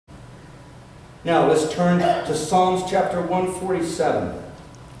Now let's turn to Psalms chapter 147.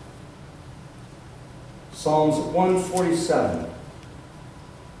 Psalms 147.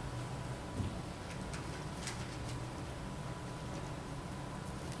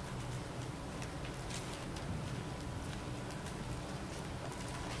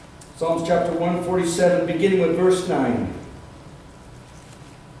 Psalms chapter 147, beginning with verse 9.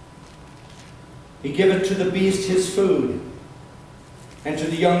 He giveth to the beast his food, and to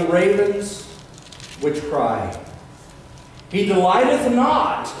the young ravens which cry. He delighteth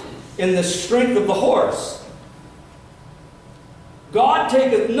not in the strength of the horse. God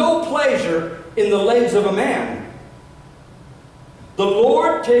taketh no pleasure in the legs of a man. The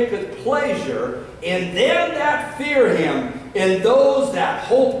Lord taketh pleasure in them that fear him, in those that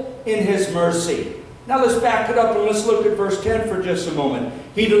hope in his mercy. Now let's back it up and let's look at verse 10 for just a moment.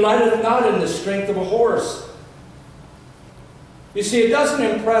 He delighteth not in the strength of a horse. You see, it doesn't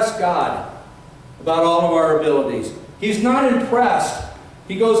impress God about all of our abilities. He's not impressed.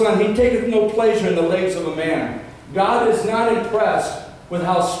 He goes on, he taketh no pleasure in the legs of a man. God is not impressed with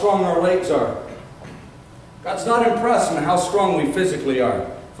how strong our legs are. God's not impressed in how strong we physically are.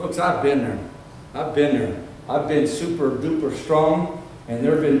 Folks, I've been there. I've been there. I've been super duper strong. And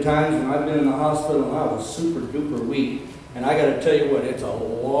there have been times when I've been in the hospital and I was super duper weak. And I got to tell you what, it's a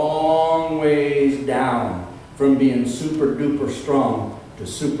long ways down from being super duper strong to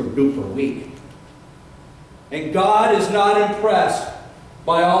super duper weak. And God is not impressed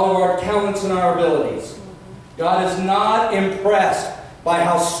by all of our talents and our abilities. God is not impressed by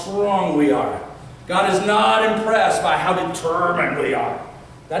how strong we are. God is not impressed by how determined we are.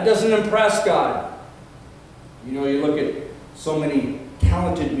 That doesn't impress God. You know, you look at so many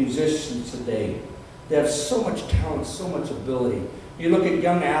talented musicians today. They have so much talent, so much ability. You look at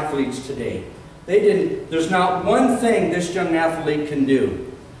young athletes today. There's not one thing this young athlete can do.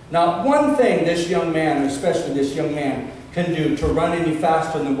 Not one thing this young man, especially this young man, can do to run any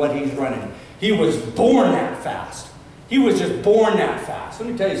faster than what he's running. He was born that fast. He was just born that fast. Let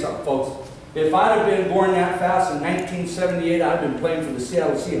me tell you something, folks. If I'd have been born that fast in 1978, I'd have been playing for the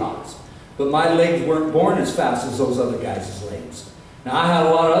Seattle Seahawks. But my legs weren't born as fast as those other guys' legs. Now, I had a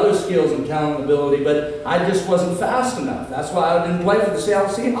lot of other skills and talent and ability, but I just wasn't fast enough. That's why I didn't play for the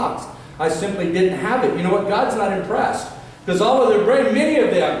Seattle Seahawks. I simply didn't have it. You know what? God's not impressed. Because all of their brain, many of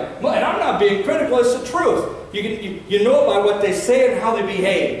them, and I'm not being critical, it's the truth. You know it by what they say and how they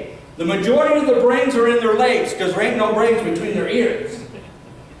behave. The majority of their brains are in their legs, because there ain't no brains between their ears.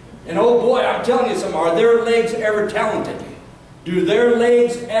 And oh boy, I'm telling you something, are their legs ever talented? Do their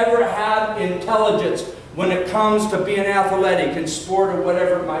legs ever have intelligence when it comes to being athletic in sport or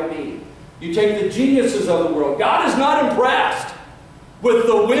whatever it might be? You take the geniuses of the world. God is not impressed with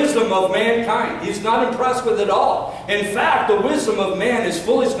the wisdom of mankind. He's not impressed with it all. In fact, the wisdom of man is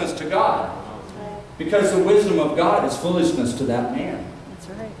foolishness to God. Because the wisdom of God is foolishness to that man. That's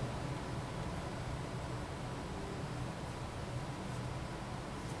right.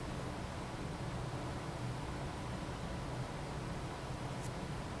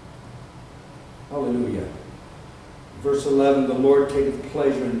 Hallelujah. Verse 11, the Lord taketh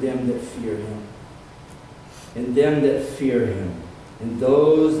pleasure in them that fear him. In them that fear him. In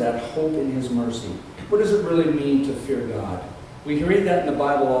those that hope in his mercy. What does it really mean to fear God? We read that in the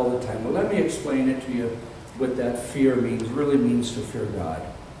Bible all the time. Well, let me explain it to you what that fear means, really means to fear God.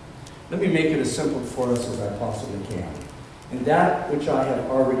 Let me make it as simple for us as I possibly can. And that which I have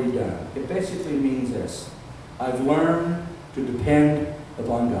already done. It basically means this. I've learned to depend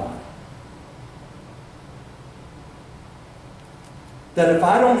upon God. That if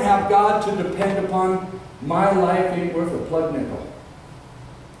I don't have God to depend upon, my life ain't worth a plug nickel.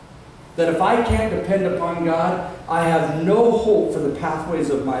 That if I can't depend upon God, I have no hope for the pathways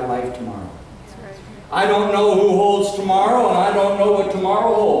of my life tomorrow. I don't know who holds tomorrow, and I don't know what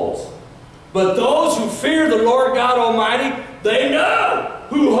tomorrow holds. But those who fear the Lord God Almighty, they know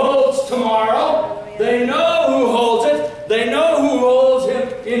who holds tomorrow. They know who holds it. They know who holds him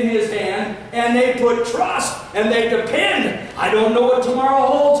in his hand. And they put trust and they depend. I don't know what tomorrow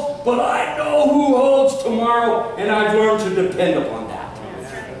holds, but I know who holds tomorrow, and I've learned to depend upon that.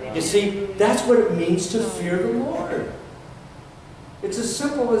 You see, that's what it means to fear the Lord. It's as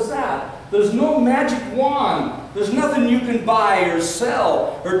simple as that. There's no magic wand. There's nothing you can buy or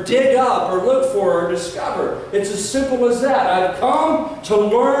sell or dig up or look for or discover. It's as simple as that. I've come to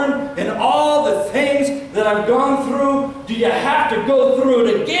learn in all the things that I've gone through. Do you have to go through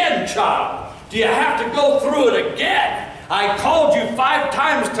it again, child? Do you have to go through it again? I called you 5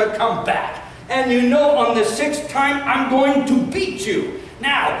 times to come back. And you know on the 6th time I'm going to beat you.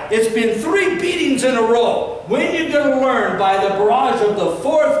 Now, it's been 3 beatings in a row. When you're going to learn by the barrage of the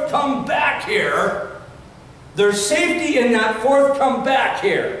 4th, come back back here, there's safety in that fourth come back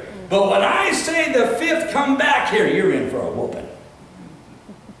here. But when I say the fifth come back here, you're in for a whooping.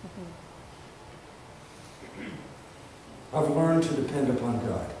 I've learned to depend upon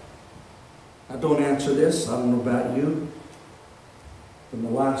God. Now don't answer this, I don't know about you. In the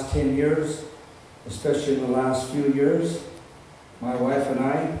last 10 years, especially in the last few years, my wife and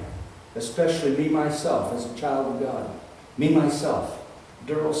I, especially me myself as a child of God, me myself,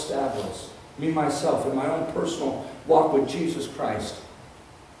 Daryl Stavros, me myself in my own personal walk with Jesus Christ,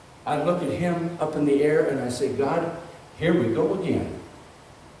 I look at him up in the air and I say, God, here we go again.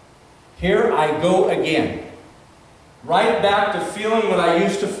 Here I go again. Right back to feeling what I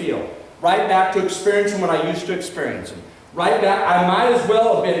used to feel. Right back to experiencing what I used to experience. Right back, I might as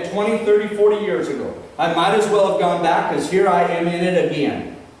well have been 20, 30, 40 years ago. I might as well have gone back because here I am in it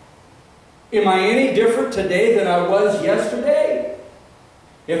again. Am I any different today than I was yesterday?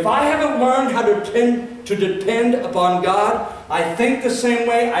 If I haven't learned how to depend upon God, I think the same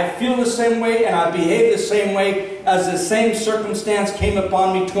way, I feel the same way, and I behave the same way as the same circumstance came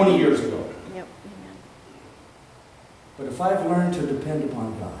upon me 20 years ago. Yep. But if I've learned to depend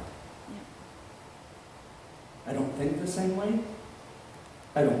upon God, I don't think the same way.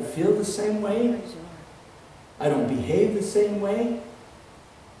 I don't feel the same way. I don't behave the same way.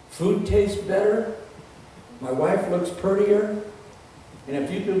 Food tastes better. My wife looks prettier. And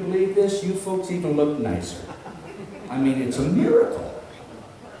if you can believe this, you folks even look nicer. I mean, it's a miracle.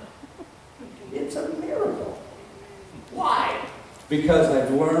 It's a miracle. Why? Because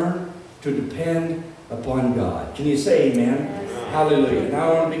I've learned to depend upon God. Can you say amen? Yes. Hallelujah.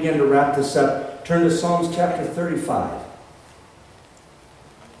 Now I want to begin to wrap this up. Turn to Psalms chapter 35.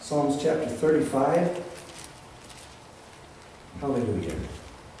 Psalms chapter 35. Hallelujah.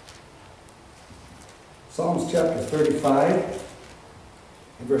 Psalms chapter 35,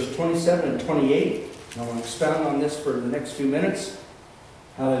 and verse 27 and 28. I want to expound on this for the next few minutes.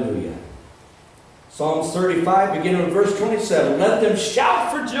 Hallelujah. Psalms 35, beginning with verse 27. Let them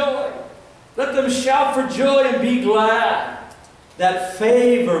shout for joy. Let them shout for joy and be glad that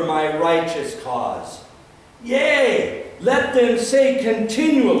favor my righteous cause. Yea, let them say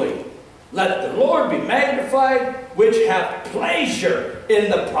continually, let the Lord be magnified, which hath pleasure in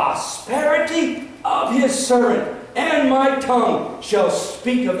the prosperity of his servant. And my tongue shall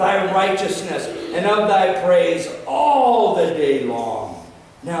speak of thy righteousness and of thy praise all the day long.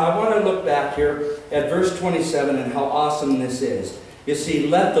 Now I want to look back here at verse 27 and how awesome this is. You see,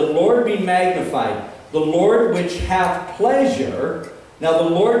 let the Lord be magnified, the Lord which hath pleasure. Now the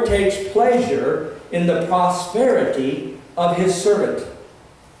Lord takes pleasure in the prosperity of his servant.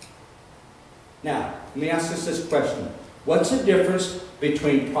 Now, let me ask us this question. What's the difference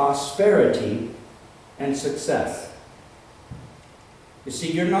between prosperity and success? You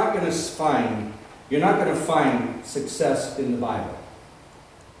see, you're not going to find success in the Bible.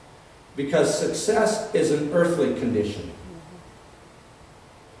 Because success is an earthly condition.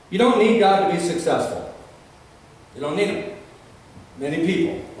 You don't need God to be successful. You don't need him. Many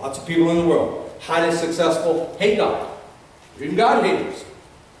people, lots of people in the world, highly successful, hate God. Even God haters.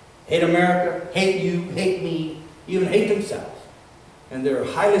 Hate America, hate you, hate me, even hate themselves. And they're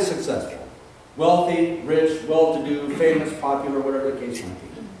highly successful. Wealthy, rich, well-to-do, famous, popular, whatever the case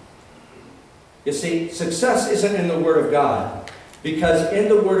might be. You see, success isn't in the Word of God, because in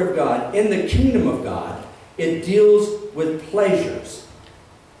the Word of God, in the kingdom of God, it deals with pleasures.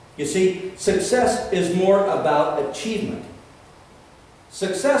 You see, success is more about achievement.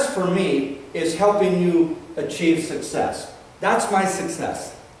 Success for me is helping you achieve success. That's my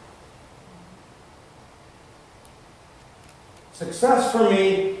success. Success for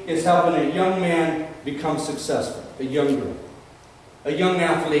me is helping a young man become successful, a young girl, a young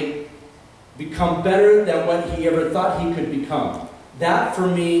athlete become better than what he ever thought he could become. That for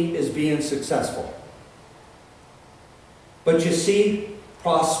me is being successful. But you see,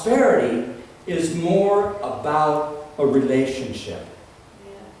 prosperity is more about a relationship.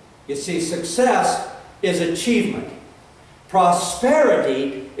 You see, success is achievement.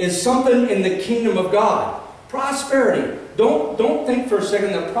 Prosperity is something in the kingdom of God. Prosperity. Don't think for a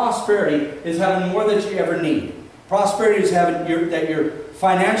second that prosperity is having more than you ever need. Prosperity is that you're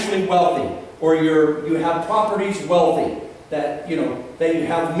financially wealthy, or you have properties wealthy, that you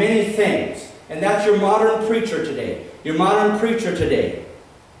have many things. And that's your modern preacher today. Your modern preacher today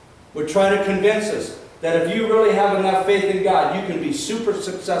would try to convince us that if you really have enough faith in God, you can be super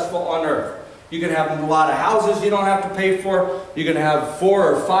successful on earth. You can have a lot of houses you don't have to pay for. You can have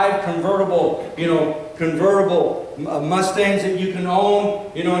 4 or 5 convertible Mustangs that you can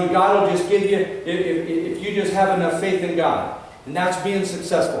own. And God will just give you, if you just have enough faith in God. And that's being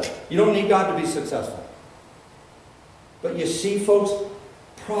successful. You don't need God to be successful. But you see, folks,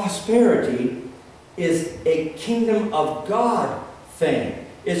 prosperity is a kingdom of God thing.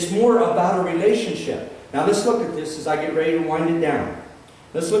 It's more about a relationship. Now let's look at this as I get ready to wind it down.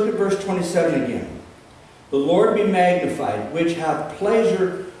 Let's look at verse 27 again. The Lord be magnified, which hath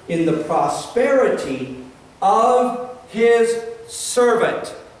pleasure in the prosperity of his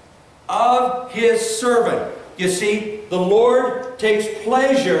servant. Of his servant. You see, the Lord takes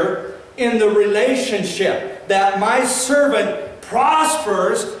pleasure in the relationship, that my servant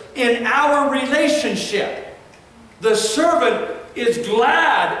prospers in our relationship. The servant is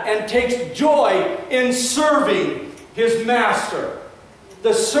glad and takes joy in serving his master.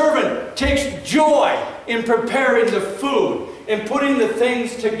 The servant takes joy in preparing the food, in putting the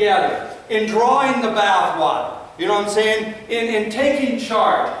things together, in drawing the bath water. You know what I'm saying? In taking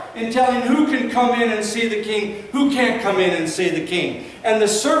charge, in telling who can come in and see the king, who can't come in and see the king. And the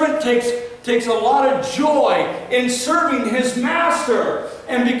servant takes a lot of joy in serving his master.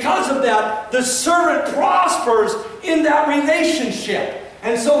 And because of that, the servant prospers in that relationship.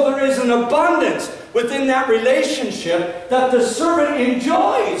 And so there is an abundance within that relationship that the servant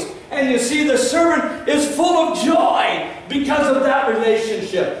enjoys. And you see, the servant is full of joy because of that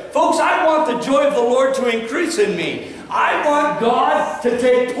relationship. Folks, I want the joy of the Lord to increase in me. I want God to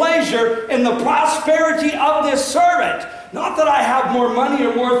take pleasure in the prosperity of this servant. Not that I have more money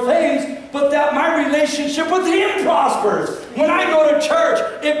or more things, but that my relationship with Him prospers. When I go to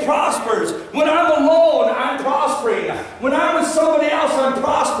church, it prospers. When I'm alone, I'm prospering. When I'm with somebody else, I'm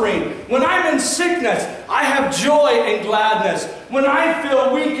prospering. When I'm in sickness, I have joy and gladness. When I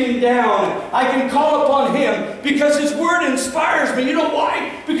feel weak and down, I can call upon Him because His Word inspires me. You know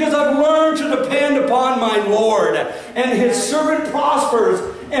why? Because I've learned to depend upon my Lord. And His servant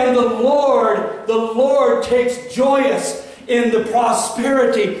prospers. And the Lord takes joyous in the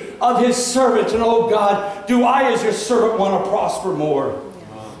prosperity of His servant. And oh God, do I as your servant want to prosper more?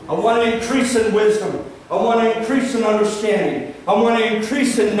 I want to increase in wisdom. I want to increase in understanding. I want to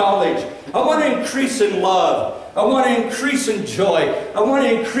increase in knowledge. I want to increase in love. I want to increase in joy. I want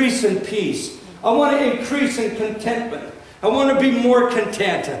to increase in peace. I want to increase in contentment. I want to be more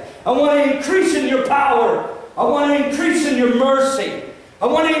content. I want to increase in your power. I want to increase in your mercy. I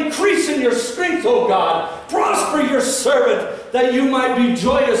want to increase in your strength, O God. Prosper your servant, that you might be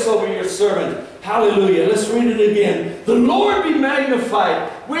joyous over your servant. Hallelujah. Let's read it again. The Lord be magnified,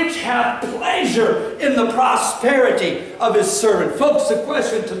 which hath pleasure in the prosperity of His servant. Folks, the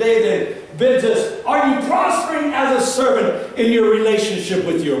question today then bids us, are you prospering as a servant in your relationship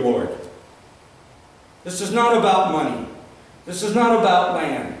with your Lord? This is not about money. This is not about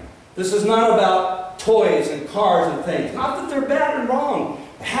land. This is not about toys and cars and things. Not that they're bad and wrong.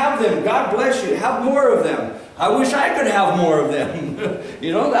 Have them. God bless you. Have more of them. I wish I could have more of them.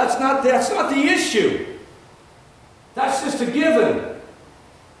 You know, that's not the issue. That's just a given.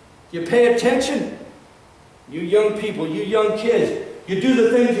 You pay attention. You young people, you young kids, you do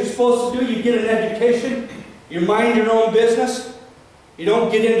the things you're supposed to do. You get an education. You mind your own business. You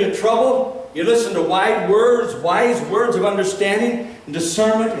don't get into trouble. You listen to wise words of understanding and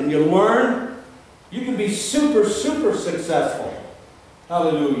discernment, and you learn. You can be super, super successful.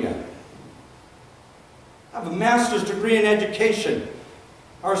 Hallelujah. I have a master's degree in education.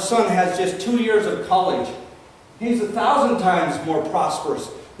 Our son has just 2 years of college. He's 1,000 times more prosperous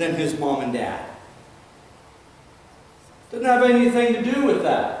than his mom and dad. Doesn't have anything to do with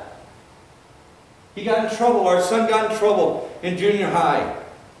that. He got in trouble. Our son got in trouble in junior high.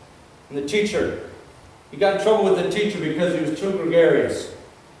 And the teacher, he got in trouble with the teacher because he was too gregarious.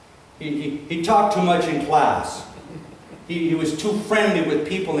 He talked too much in class. He was too friendly with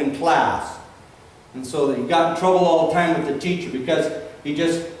people in class. And so he got in trouble all the time with the teacher because he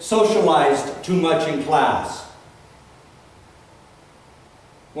just socialized too much in class.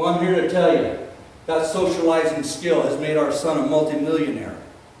 Well, I'm here to tell you, that socializing skill has made our son a multimillionaire.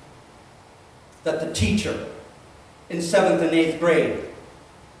 That the teacher in 7th and 8th grade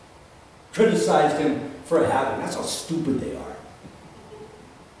criticized him for having. That's how stupid they are.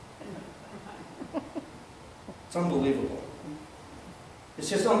 It's unbelievable. It's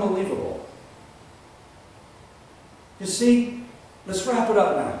just unbelievable. You see, let's wrap it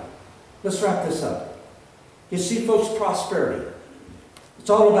up now. Let's wrap this up. You see, folks, prosperity. It's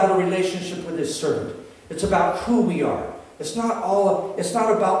all about a relationship with His servant. It's about who we are. It's not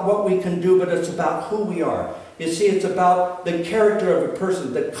about what we can do, but it's about who we are. You see, it's about the character of a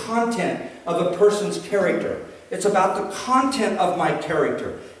person, the content of a person's character. It's about the content of my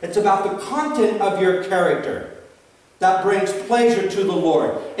character. It's about the content of your character that brings pleasure to the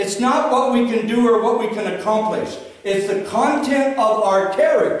Lord. It's not what we can do or what we can accomplish. It's the content of our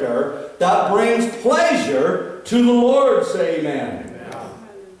character that brings pleasure to the Lord. Say amen.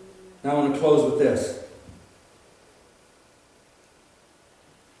 Now I want to close with this.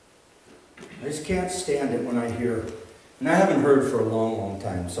 I just can't stand it when I hear, and I haven't heard for a long, long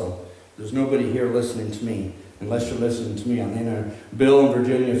time, so there's nobody here listening to me, unless you're listening to me on the internet. Bill and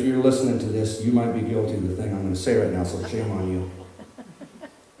Virginia, if you're listening to this, you might be guilty of the thing I'm going to say right now, so shame on you.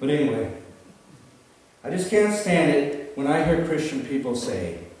 But anyway, I just can't stand it when I hear Christian people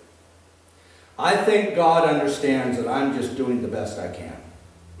say, I think God understands that I'm just doing the best I can.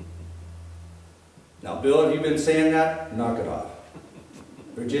 Now, Bill, have you been saying that? Knock it off.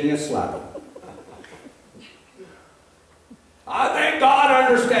 Virginia, slap it. I think God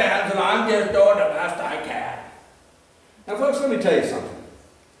understands that I'm just doing the best I can. Now, folks, let me tell you something.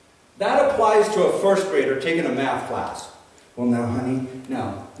 That applies to a first grader taking a math class. Well, now, honey,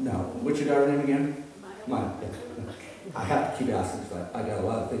 no. What's your daughter's name again? Mine. I have to keep asking because I got a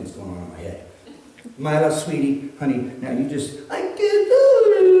lot of things going on in my head. Mila, sweetie, honey, now you just, I can do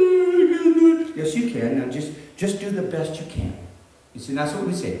it. Yes, you can. Now just do the best you can. You see, that's what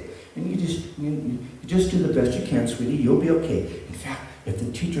we say. And you just do the best you can, sweetie. You'll be okay. In fact, if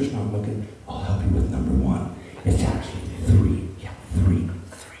the teacher's not looking, I'll help you with number 1. It's actually 3. Yeah,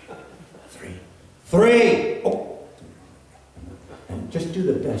 3. Oh. And just do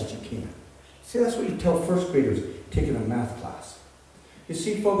the best you can. See, that's what you tell first graders taking a math class. You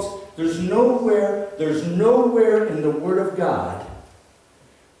see, folks, there's nowhere in the Word of God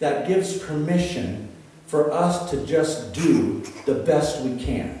that gives permission for us to just do the best we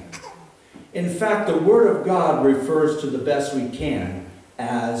can. In fact, the Word of God refers to the best we can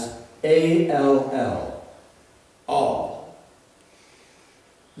as A-L-L, all.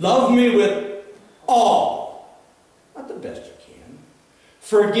 Love me with all. Not the best you can.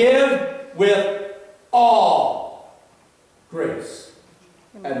 Forgive with all grace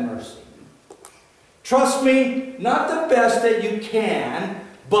and mercy. Trust me, not the best that you can,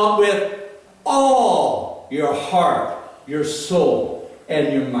 but with all your heart, your soul,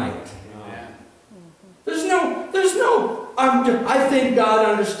 and your might. There's no, I think God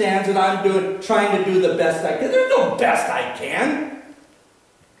understands that I'm trying to do the best I can. There's no best I can.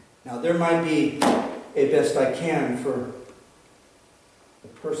 Now, there might be a best I can for a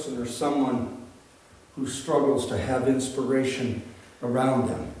person or someone who struggles to have inspiration around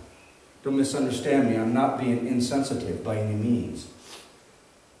them. Don't misunderstand me. I'm not being insensitive by any means.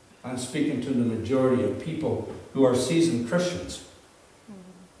 I'm speaking to the majority of people who are seasoned Christians.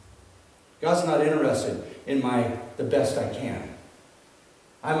 God's not interested in the best I can.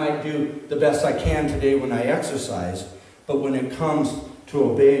 I might do the best I can today when I exercise, but when it comes to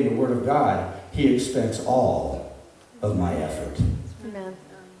obeying the Word of God, He expects all of my effort. Amen.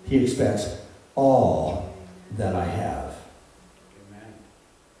 He expects all that I have. Amen.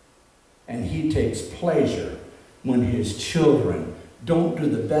 And He takes pleasure when His children don't do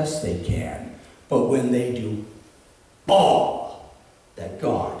the best they can, but when they do all that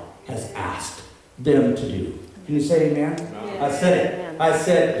God has asked them to do. Can you say amen? Yes. I said it. Amen. I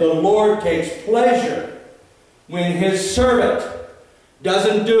said the Lord takes pleasure when His servant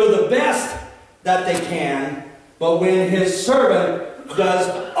doesn't do the best that they can, but when His servant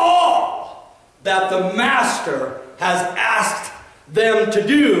does all that the Master has asked them to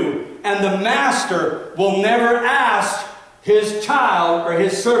do, and the Master will never ask His child or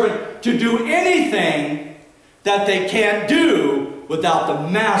His servant to do anything that they can't do without the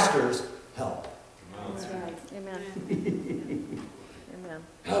Master's help. That's right. Amen. Amen.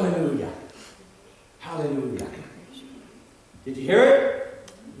 Hallelujah. Hallelujah. Did you hear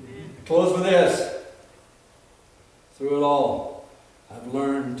it? Amen. Close with this. Through it all, I've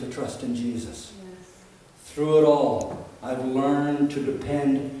learned to trust in Jesus. Yes. Through it all, I've learned to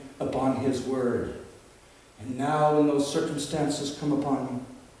depend upon His Word. And now when those circumstances come upon me,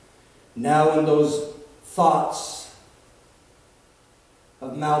 now when those thoughts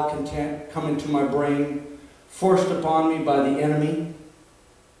of malcontent come into my brain, forced upon me by the enemy.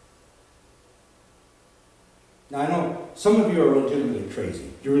 Now I know some of you are legitimately crazy.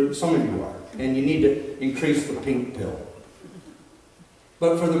 Some of you are. And you need to increase the pink pill.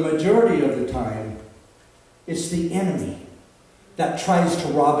 But for the majority of the time, it's the enemy that tries to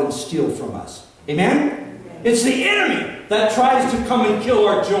rob and steal from us. Amen? It's the enemy that tries to come and kill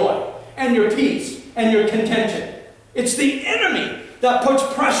our joy and your peace and your contention. It's the enemy that puts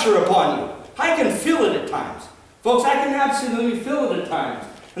pressure upon you. I can feel it at times. Folks, I can absolutely feel it at times.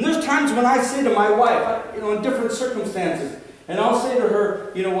 And there's times when I say to my wife, in different circumstances, and I'll say to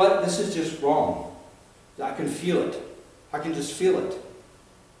her, you know what, this is just wrong. I can feel it. I can just feel it.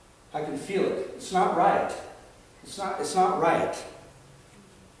 I can feel it. It's not right. It's not right.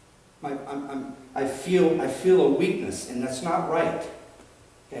 I feel a weakness, and that's not right.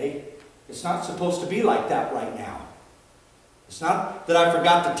 Okay? It's not supposed to be like that right now. It's not that I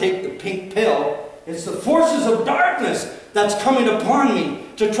forgot to take the pink pill. It's the forces of darkness that's coming upon me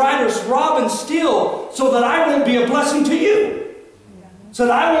to try to rob and steal so that I won't be a blessing to you. So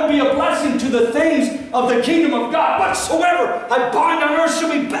that I won't be a blessing to the things of the kingdom of God. Whatsoever I bind on earth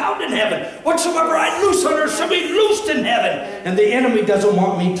shall be bound in heaven. Whatsoever I loose on earth shall be loosed in heaven. And the enemy doesn't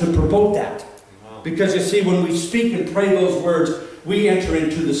want me to promote that. Because you see, when we speak and pray those words, we enter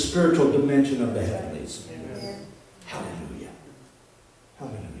into the spiritual dimension of the heavenlies. Amen. Hallelujah.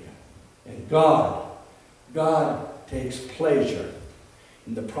 Hallelujah. And God takes pleasure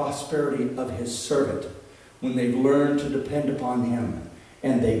in the prosperity of His servant when they've learned to depend upon Him.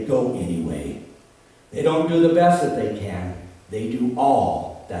 And they go anyway. They don't do the best that they can. They do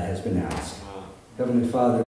all that has been asked. Heavenly Father,